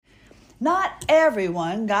Not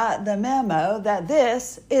everyone got the memo that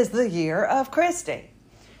this is the year of Christy.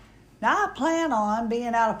 Now, I plan on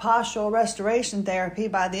being out of postural restoration therapy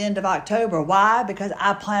by the end of October. Why? Because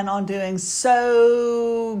I plan on doing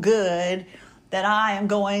so good that I am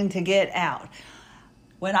going to get out.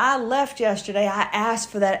 When I left yesterday, I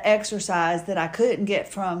asked for that exercise that I couldn't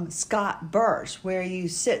get from Scott Birch, where you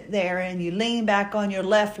sit there and you lean back on your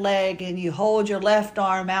left leg and you hold your left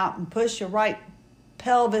arm out and push your right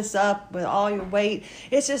pelvis up with all your weight.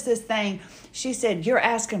 It's just this thing. She said, "You're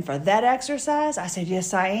asking for that exercise?" I said,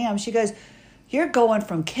 "Yes, I am." She goes, "You're going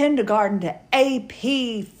from kindergarten to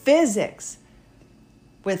AP physics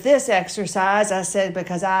with this exercise." I said,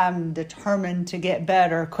 "Because I'm determined to get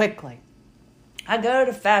better quickly." I go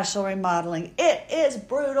to fascial remodeling. It is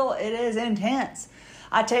brutal. It is intense.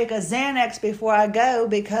 I take a Xanax before I go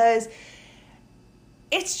because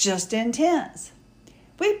it's just intense.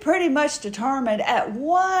 We pretty much determined at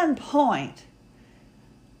one point,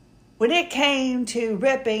 when it came to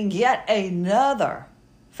ripping yet another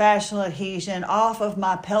fascial adhesion off of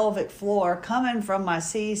my pelvic floor coming from my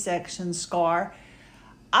C-section scar,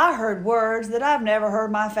 I heard words that I've never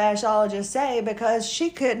heard my fasciologist say because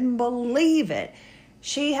she couldn't believe it.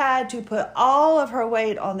 She had to put all of her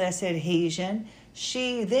weight on this adhesion.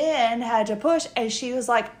 She then had to push, and she was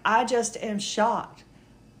like, "I just am shocked.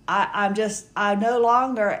 I no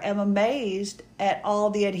longer am amazed at all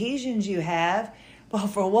the adhesions you have." Well,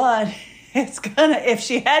 for one, if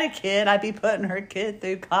she had a kid, I'd be putting her kid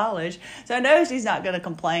through college. So I know she's not going to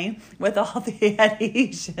complain with all the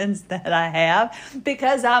adhesions that I have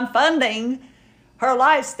because I'm funding her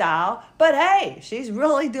lifestyle. But hey, she's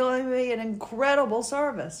really doing me an incredible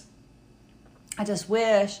service. I just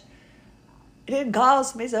wish it didn't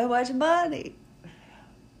cost me so much money.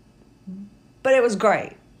 But it was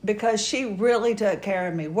great because she really took care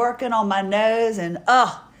of me, working on my nose, and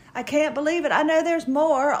I can't believe it. I know there's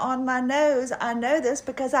more on my nose. I know this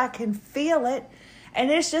because I can feel it. And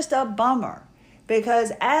it's just a bummer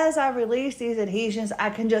because as I release these adhesions, I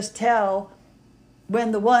can just tell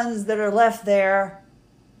when the ones that are left there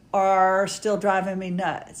are still driving me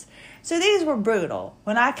nuts. So these were brutal.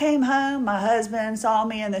 When I came home, my husband saw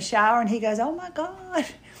me in the shower and he goes, "Oh my God."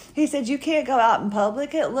 He said, "You can't go out in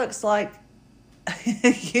public. It looks like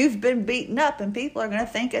you've been beaten up and people are going to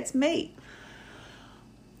think it's me."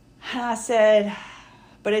 And I said,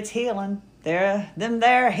 "But it's healing.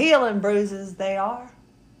 They're healing bruises, they are."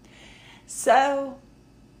 So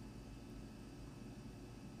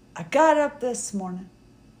I got up this morning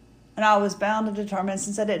and I was bound and determined,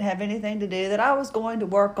 since I didn't have anything to do, that I was going to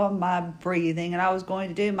work on my breathing and I was going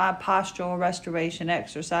to do my postural restoration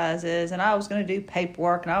exercises and I was going to do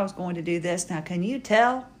paperwork and I was going to do this. Now, can you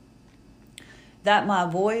tell that my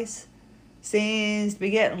voice seems to be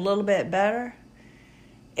getting a little bit better?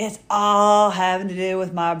 It's all having to do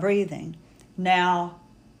with my breathing. Now,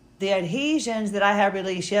 the adhesions that I had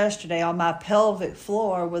released yesterday on my pelvic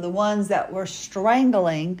floor were the ones that were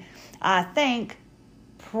strangling, I think,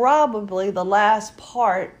 probably the last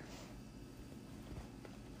part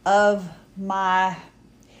of my,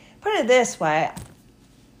 put it this way,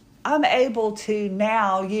 I'm able to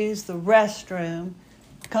now use the restroom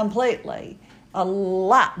completely. A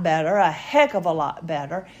lot better, a heck of a lot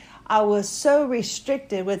better. I was so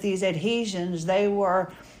restricted with these adhesions. They were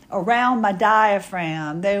around my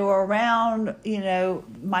diaphragm. They were around,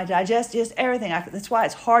 my digestive, just everything. That's why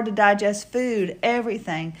it's hard to digest food,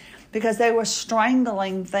 everything, because they were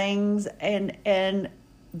strangling things and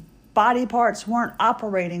body parts weren't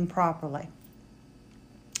operating properly.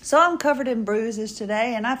 So I'm covered in bruises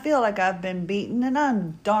today, and I feel like I've been beaten, and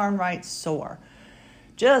I'm darn right sore.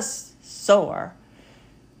 Just sore.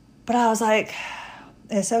 But I was like,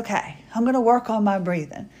 it's okay. I'm going to work on my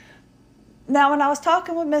breathing. Now, when I was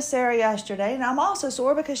talking with Miss Sarah yesterday, and I'm also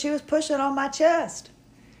sore because she was pushing on my chest.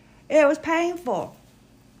 It was painful.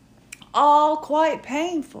 All quite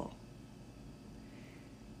painful.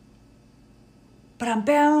 But I'm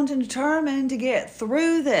bound and determined to get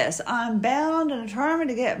through this. I'm bound and determined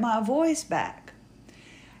to get my voice back.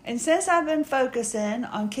 And since I've been focusing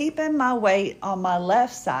on keeping my weight on my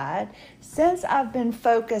left side, since I've been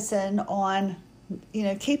focusing on,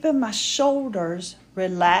 keeping my shoulders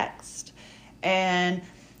relaxed, and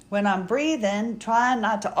when I'm breathing, trying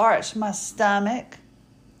not to arch my stomach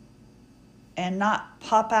and not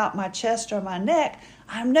pop out my chest or my neck,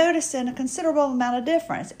 I'm noticing a considerable amount of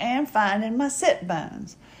difference and finding my sit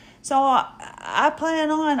bones. So I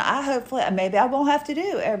plan on, maybe I won't have to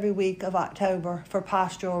do every week of October for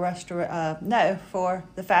for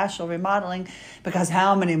the fascial remodeling, because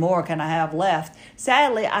how many more can I have left?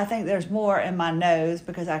 Sadly, I think there's more in my nose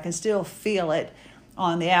because I can still feel it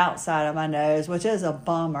on the outside of my nose, which is a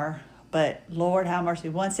bummer. But Lord have mercy,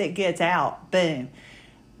 once it gets out, boom.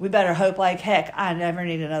 We better hope like heck I never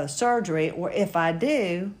need another surgery. Or if I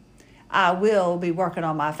do, I will be working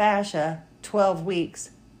on my fascia 12 weeks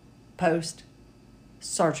post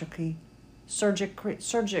surgery site,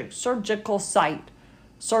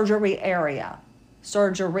 surgery area,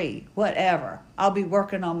 surgery, whatever. I'll be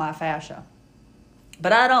working on my fascia.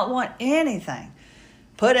 But I don't want anything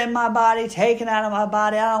put in my body, taken out of my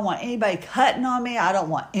body. I don't want anybody cutting on me. I don't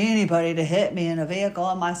want anybody to hit me in a vehicle.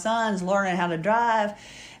 And my son's learning how to drive.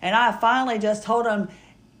 And I finally just told him,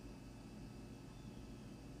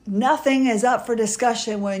 nothing is up for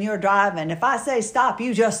discussion when you're driving. If I say stop,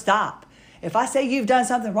 you just stop. If I say you've done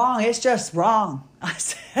something wrong, it's just wrong. I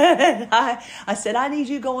said, I need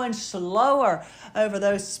you going slower over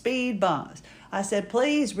those speed bumps. I said,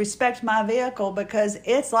 please respect my vehicle because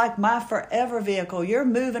it's like my forever vehicle. You're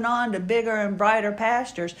moving on to bigger and brighter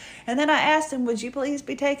pastures. And then I asked him, would you please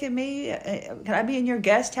be taking me? Can I be in your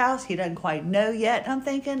guest house? He doesn't quite know yet. I'm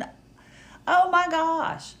thinking, oh my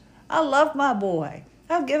gosh, I love my boy.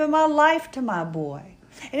 I've given my life to my boy.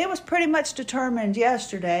 And it was pretty much determined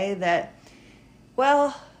yesterday that,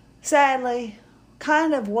 well, sadly,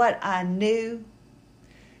 kind of what I knew,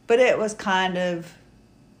 but it was kind of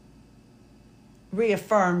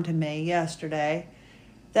reaffirmed to me yesterday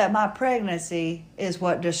that my pregnancy is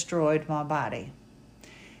what destroyed my body.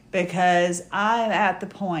 Because I'm at the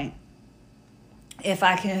point, if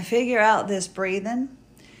I can figure out this breathing,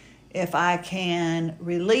 if I can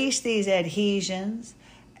release these adhesions,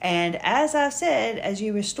 and as I've said, as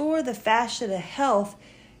you restore the fascia to health,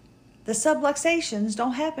 the subluxations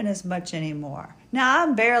don't happen as much anymore. Now,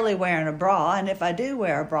 I'm barely wearing a bra, and if I do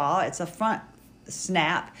wear a bra, it's a front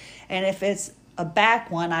snap, and if it's a back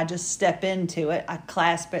one, I just step into it. I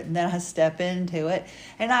clasp it and then I step into it.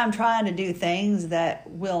 And I'm trying to do things that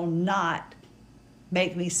will not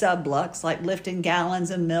make me sublux, like lifting gallons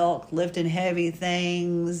of milk, lifting heavy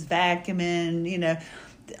things, vacuuming,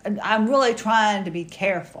 I'm really trying to be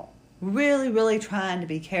careful. Really, really trying to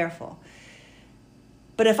be careful.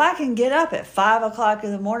 But if I can get up at 5 o'clock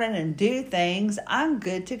in the morning and do things, I'm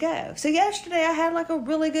good to go. So yesterday I had like a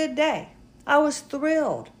really good day. I was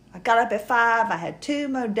thrilled. I got up at 5. I had 2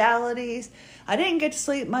 modalities. I didn't get to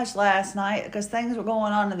sleep much last night because things were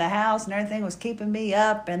going on in the house and everything was keeping me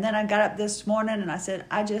up. And then I got up this morning and I said,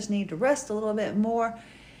 I just need to rest a little bit more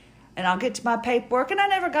and I'll get to my paperwork. And I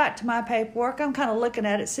never got to my paperwork. I'm kind of looking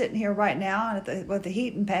at it sitting here right now with the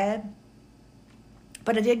heating pad.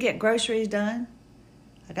 But I did get groceries done.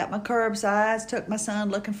 I got my curbsides, took my son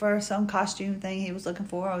looking for some costume thing he was looking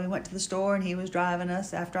for. We went to the store and he was driving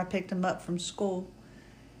us after I picked him up from school.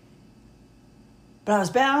 But I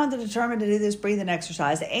was bound and determined to do this breathing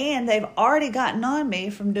exercise, and they've already gotten on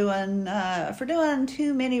me for doing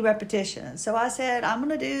too many repetitions. So I said, I'm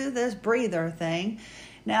going to do this breather thing.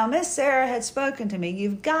 Now, Miss Sarah had spoken to me.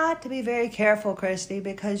 You've got to be very careful, Christy,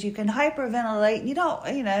 because you can hyperventilate. And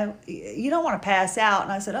you don't want to pass out.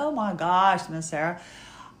 And I said, oh my gosh, Miss Sarah,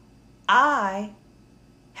 I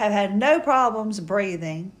have had no problems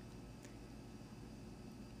breathing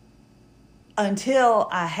until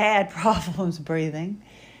I had problems breathing.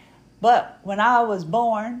 But when I was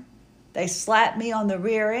born, they slapped me on the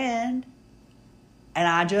rear end and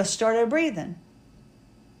I just started breathing.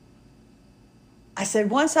 I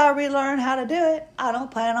said, once I relearn how to do it, I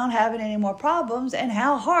don't plan on having any more problems. And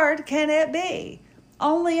how hard can it be?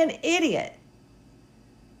 Only an idiot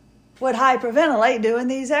would hyperventilate doing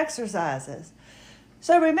these exercises.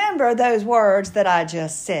 So remember those words that I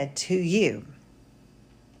just said to you.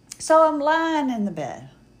 So I'm lying in the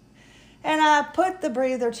bed and I put the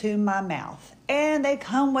breather to my mouth and they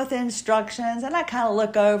come with instructions and I kind of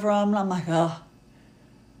look over them and I'm like,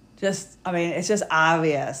 it's just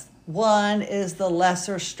obvious. 1 is the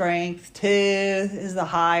lesser strength, 2 is the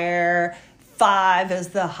higher, 5 is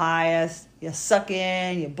the highest. You suck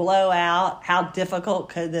in, you blow out. How difficult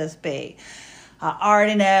could this be? I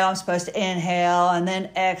already know I'm supposed to inhale and then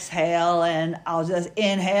exhale, and I'll just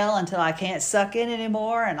inhale until I can't suck in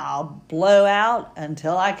anymore, and I'll blow out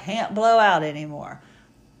until I can't blow out anymore.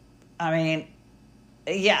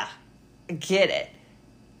 Yeah, get it.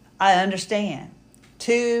 I understand.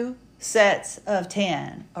 2 sets of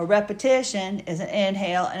 10. A repetition is an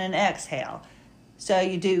inhale and an exhale. So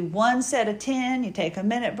you do 1 set of 10, you take a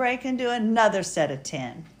minute break and do another set of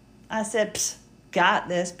 10. I said, got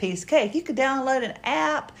this piece of cake. You could download an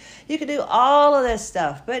app. You could do all of this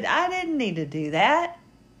stuff. But I didn't need to do that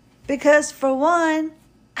because, for one,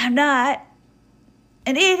 I'm not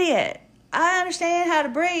an idiot. I understand how to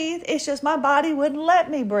breathe. It's just my body wouldn't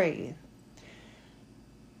let me breathe.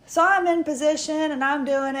 So I'm in position and I'm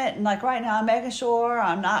doing it. And like right now, I'm making sure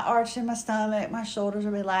I'm not arching my stomach. My shoulders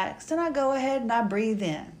are relaxed. And I go ahead and I breathe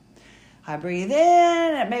in. I breathe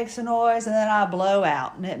in, it makes a noise. And then I blow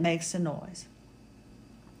out and it makes a noise.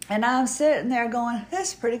 And I'm sitting there going, this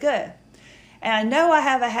is pretty good. And I know I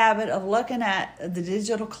have a habit of looking at the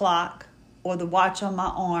digital clock or the watch on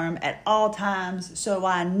my arm at all times so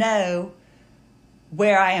I know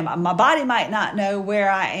where I am. My body might not know where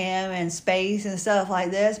I am in space and stuff like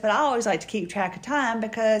this, but I always like to keep track of time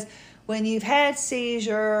because when you've had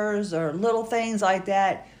seizures or little things like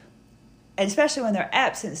that, and especially when they're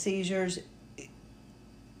absent seizures,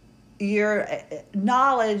 your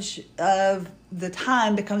knowledge of the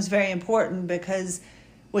time becomes very important because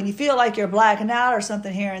when you feel like you're blacking out or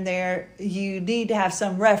something here and there, you need to have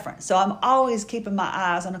some reference. So I'm always keeping my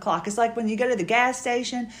eyes on the clock. It's like when you go to the gas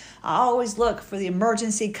station, I always look for the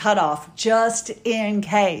emergency cutoff just in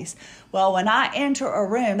case. Well, when I enter a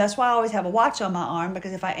room, that's why I always have a watch on my arm,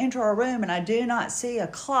 because if I enter a room and I do not see a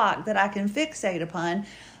clock that I can fixate upon,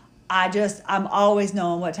 I'm always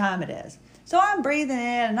knowing what time it is. So I'm breathing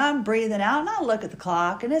in and I'm breathing out and I look at the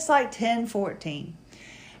clock and it's like 10:14.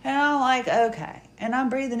 And I'm like, okay. And I'm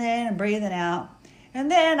breathing in and breathing out. And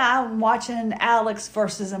then I'm watching Alex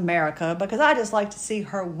versus America because I just like to see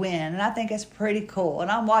her win. And I think it's pretty cool. And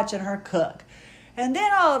I'm watching her cook. And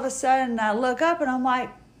then all of a sudden I look up and I'm like,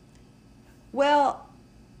 well,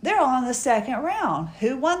 they're on the second round.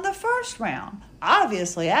 Who won the first round?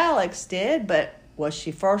 Obviously Alex did, but was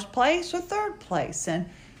she first place or third place? And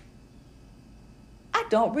I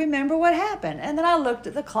don't remember what happened. And then I looked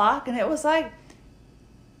at the clock and it was like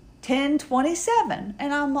 10:27.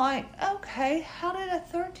 And I'm like, okay, how did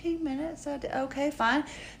 13 minutes? Okay, fine.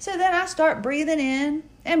 So then I start breathing in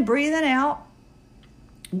and breathing out,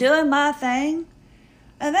 doing my thing.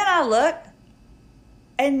 And then I look,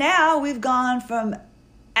 and now we've gone from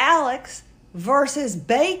Alex versus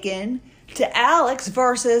bacon to Alex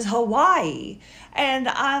versus Hawaii. And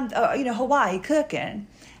I'm, Hawaii cooking.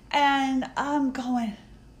 And I'm going,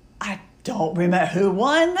 I don't remember who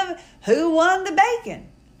won the bacon.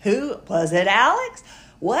 Who was it, Alex?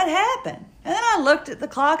 What happened? And then I looked at the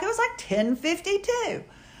clock. It was like 10:52. And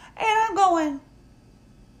I'm going,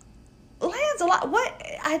 Lancelot, what?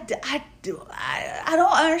 I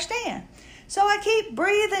don't understand. So I keep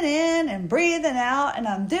breathing in and breathing out, and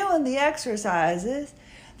I'm doing the exercises.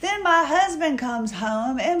 Then my husband comes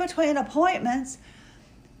home in between appointments,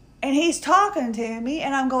 and he's talking to me,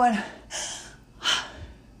 and I'm going,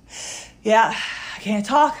 yeah, I can't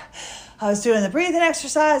talk. I was doing the breathing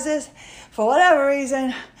exercises. For whatever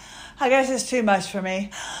reason, I guess it's too much for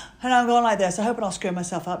me. And I'm going like this. I hope I don't screw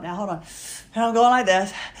myself up now. Hold on. And I'm going like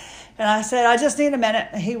this. And I said, I just need a minute.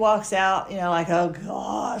 And he walks out, like, oh,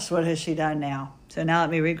 gosh, what has she done now? So now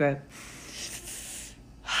let me regroup.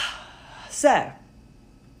 So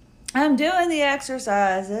I'm doing the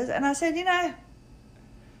exercises. And I said,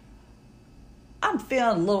 I'm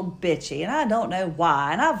feeling a little bitchy and I don't know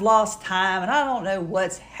why. And I've lost time and I don't know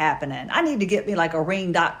what's happening. I need to get me like a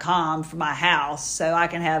ring.com for my house so I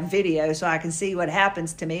can have video so I can see what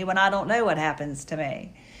happens to me when I don't know what happens to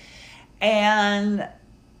me. And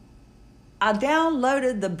I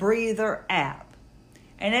downloaded the Breather app.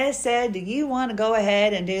 And it said, do you want to go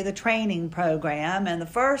ahead and do the training program? And the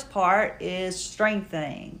first part is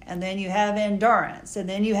strengthening. And then you have endurance. And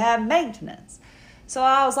then you have maintenance. So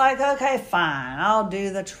I was like, okay, fine. I'll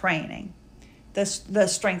do the training, the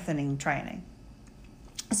strengthening training.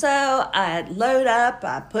 So I load up,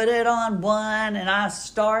 I put it on one, and I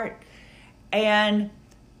start. And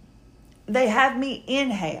they have me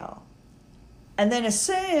inhale. And then as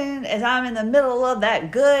soon as I'm in the middle of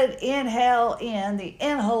that good inhale in, the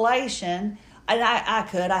inhalation, and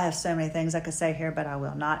I have so many things I could say here, but I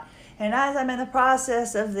will not. And as I'm in the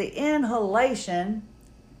process of the inhalation,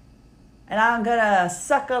 and I'm going to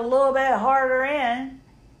suck a little bit harder in.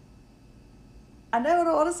 I know what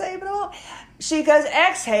I want to say, but I won't. She goes,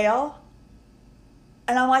 exhale.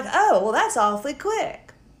 And I'm like, oh, well, that's awfully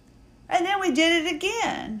quick. And then we did it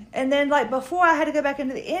again. And then, like, before I had to go back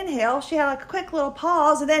into the inhale, she had like a quick little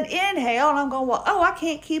pause and then inhale. And I'm going, well, I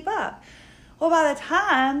can't keep up. Well, by the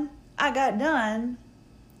time I got done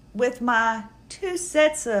with my 2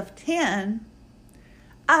 sets of 10,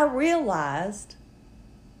 I realized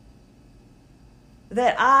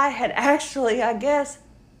that I had actually, I guess,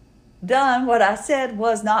 done what I said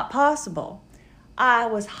was not possible. I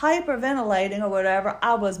was hyperventilating or whatever.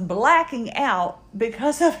 I was blacking out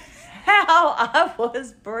because of how I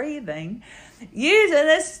was breathing using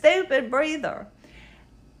this stupid breather.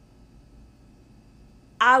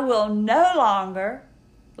 I will no longer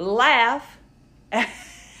laugh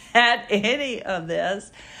at any of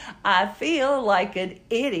this I feel like an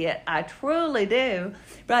idiot. I truly do.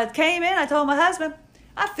 But I came in, I told my husband,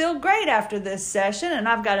 I feel great after this session, and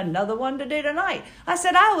I've got another one to do tonight. I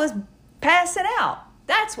said I was passing out.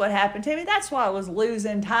 That's what happened to me. That's why I was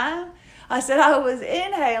losing time. I said I was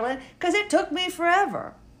inhaling because it took me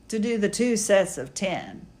forever to do the 2 sets of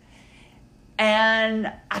 10.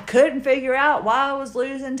 And I couldn't figure out why I was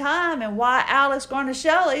losing time and why Alex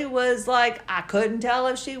Guarnaschelli was like, I couldn't tell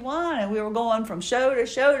if she won. And we were going from show to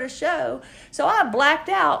show to show. So I blacked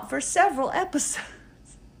out for several episodes.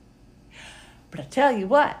 But I tell you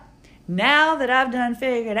what, now that I've done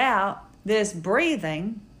figured out this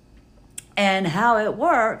breathing and how it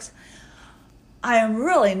works, I am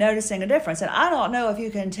really noticing a difference. And I don't know if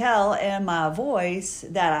you can tell in my voice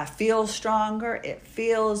that I feel stronger, it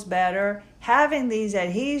feels better. Having these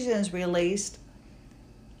adhesions released,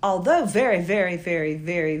 although very, very, very,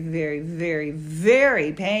 very, very, very,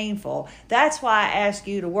 very painful, that's why I ask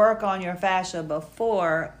you to work on your fascia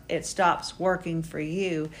before it stops working for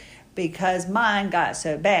you, because mine got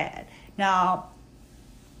so bad. Now,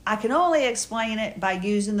 I can only explain it by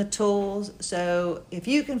using the tools, so if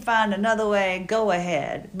you can find another way, go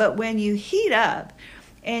ahead. But when you heat up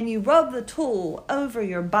and you rub the tool over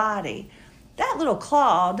your body, that little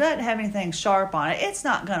claw doesn't have anything sharp on it. It's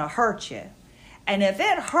not going to hurt you. And if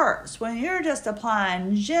it hurts when you're just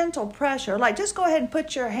applying gentle pressure, like just go ahead and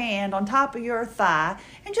put your hand on top of your thigh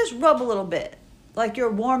and just rub a little bit, like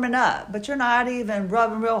you're warming up, but you're not even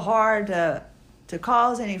rubbing real hard to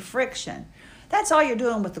cause any friction. That's all you're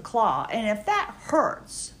doing with the claw. And if that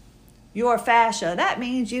hurts your fascia, that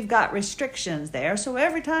means you've got restrictions there. So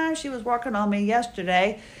every time she was working on me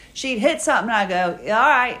yesterday, she'd hit something and I go, all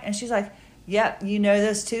right. And she's like, yep, you know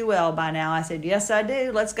this too well by now. I said, yes, I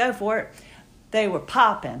do. Let's go for it. They were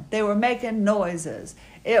popping. They were making noises.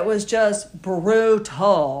 It was just brutality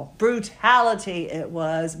it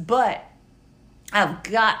was. But I've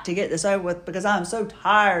got to get this over with because I'm so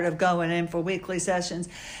tired of going in for weekly sessions.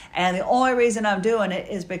 And the only reason I'm doing it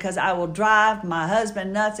is because I will drive my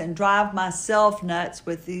husband nuts and drive myself nuts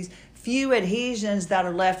with these few adhesions that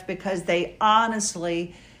are left, because they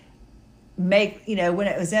honestly make, when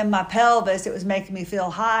it was in my pelvis, it was making me feel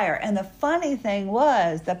higher. And the funny thing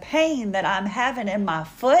was, the pain that I'm having in my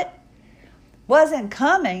foot wasn't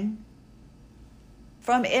coming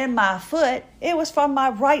from in my foot. It was from my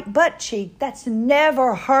right butt cheek. That's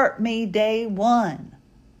never hurt me day one.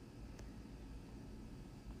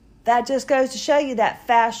 That just goes to show you that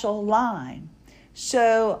fascial line.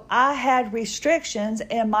 So I had restrictions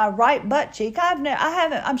in my right butt cheek.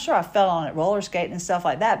 I'm sure I fell on it roller skating and stuff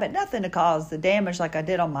like that, but nothing to cause the damage like I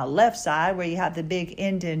did on my left side where you have the big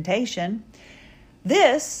indentation.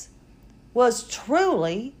 This was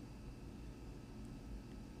truly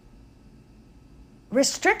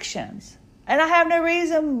restrictions, and I have no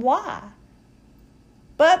reason why.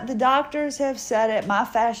 But the doctors have said it. My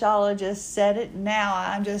fasciologist said it. Now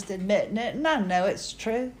I'm just admitting it, and I know it's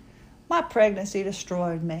true. My pregnancy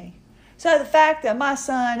destroyed me. So the fact that my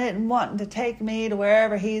son isn't wanting to take me to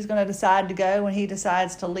wherever he's going to decide to go when he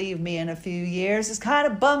decides to leave me in a few years has kind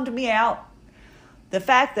of bummed me out. The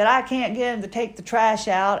fact that I can't get him to take the trash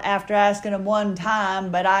out after asking him one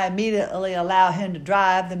time, but I immediately allow him to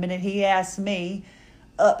drive the minute he asks me,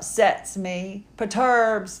 upsets me,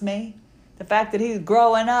 perturbs me. The fact that he's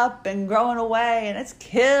growing up and growing away, and it's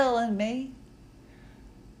killing me.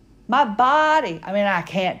 My body, I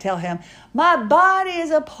can't tell him, my body is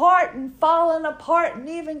apart and falling apart and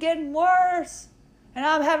even getting worse. And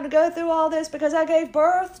I'm having to go through all this because I gave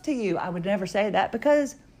birth to you. I would never say that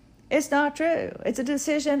because it's not true. It's a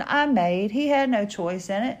decision I made. He had no choice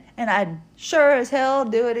in it. And I'd sure as hell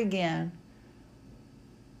do it again.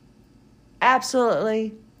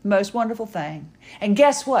 Absolutely most wonderful thing. And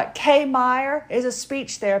guess what? Kay Meyer is a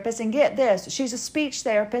speech therapist, and get this, she's a speech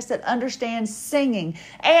therapist that understands singing,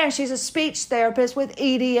 and she's a speech therapist with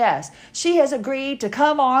EDS. She has agreed to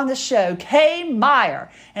come on the show, Kay Meyer,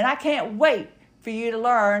 and I can't wait for you to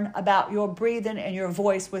learn about your breathing and your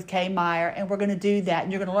voice with Kay Meyer, and we're going to do that,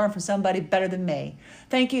 and you're going to learn from somebody better than me.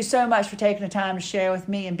 Thank you so much for taking the time to share with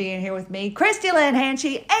me and being here with me. Christy Lynn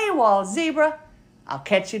Hanchey, AWOL Zebra. I'll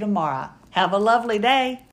catch you tomorrow. Have a lovely day.